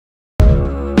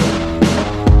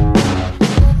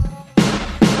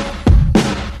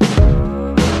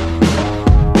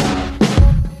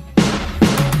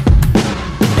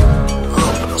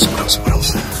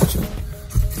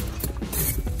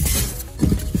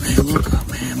man, look,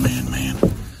 man.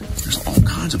 There's all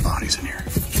kinds of bodies in here.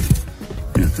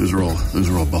 Yeah, those are all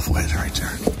buffleheads right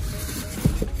there.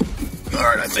 All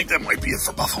right, I think that might be it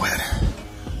for bufflehead.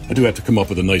 I do have to come up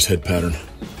with a nice head pattern.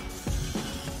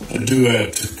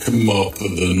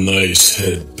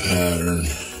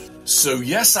 So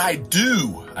yes, I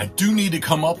do. I do need to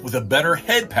come up with a better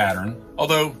head pattern.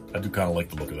 Although, I do kind of like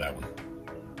the look of that one.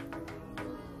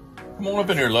 Come on up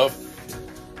in here, love.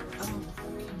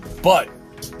 But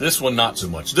this one, not so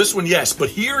much. This one, yes, but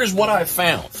here is what I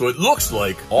found. So it looks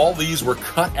like all these were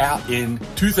cut out in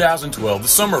 2012, the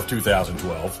summer of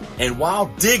 2012. And while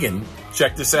digging,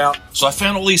 check this out. So I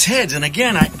found all these heads, and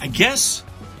again, I guess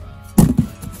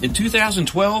in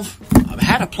 2012, I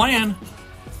had a plan.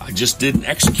 I just didn't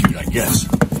execute, I guess.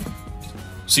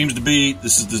 Seems to be,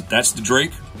 that's the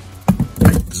drake,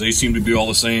 because they seem to be all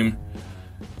the same.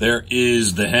 There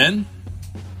is the hen.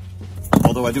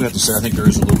 Although I do have to say, I think there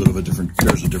is a little bit of a different,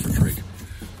 there's a different drake. A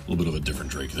little bit of a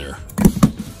different drake there.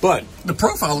 But the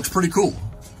profile looks pretty cool,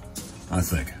 I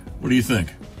think. What do you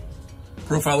think?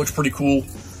 Profile looks pretty cool.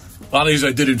 A lot of these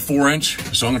I did in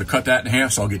 4-inch, so I'm gonna cut that in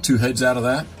half, so I'll get 2 heads out of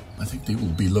that. I think they will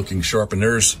be looking sharp, and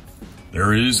there is,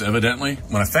 evidently.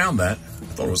 When I found that, I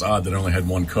thought it was odd that I only had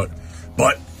 1 cut.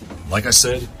 But, like I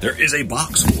said, there is a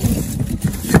box full.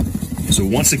 So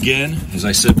once again, as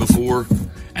I said before,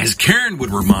 as Karen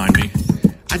would remind me,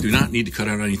 I do not need to cut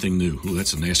out anything new. Ooh,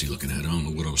 that's a nasty looking head. I don't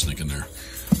know what I was thinking there.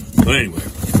 But anyway,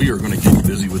 we are gonna get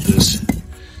busy with this,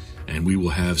 and we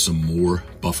will have some more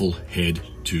Bufflehead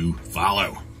to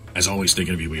follow. As always,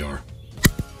 thinking of you, we are.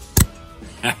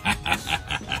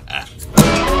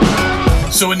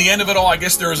 So in the end of it all, I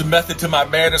guess there is a method to my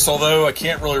madness, although I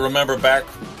can't really remember back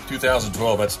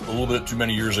 2012. That's a little bit too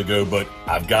many years ago, but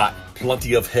I've got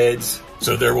plenty of heads,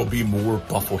 so there will be more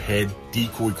Bufflehead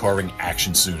decoy carving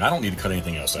action soon. I don't need to cut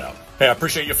anything else out. Hey, I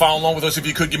appreciate you following along with us. If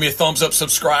you could, give me a thumbs up,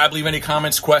 subscribe, leave any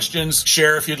comments, questions,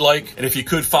 share if you'd like. And if you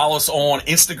could, follow us on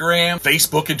Instagram,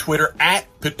 Facebook, and Twitter at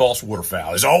Pitboss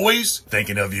Waterfowl. As always,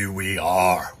 thinking of you, we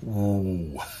are.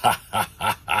 Ooh.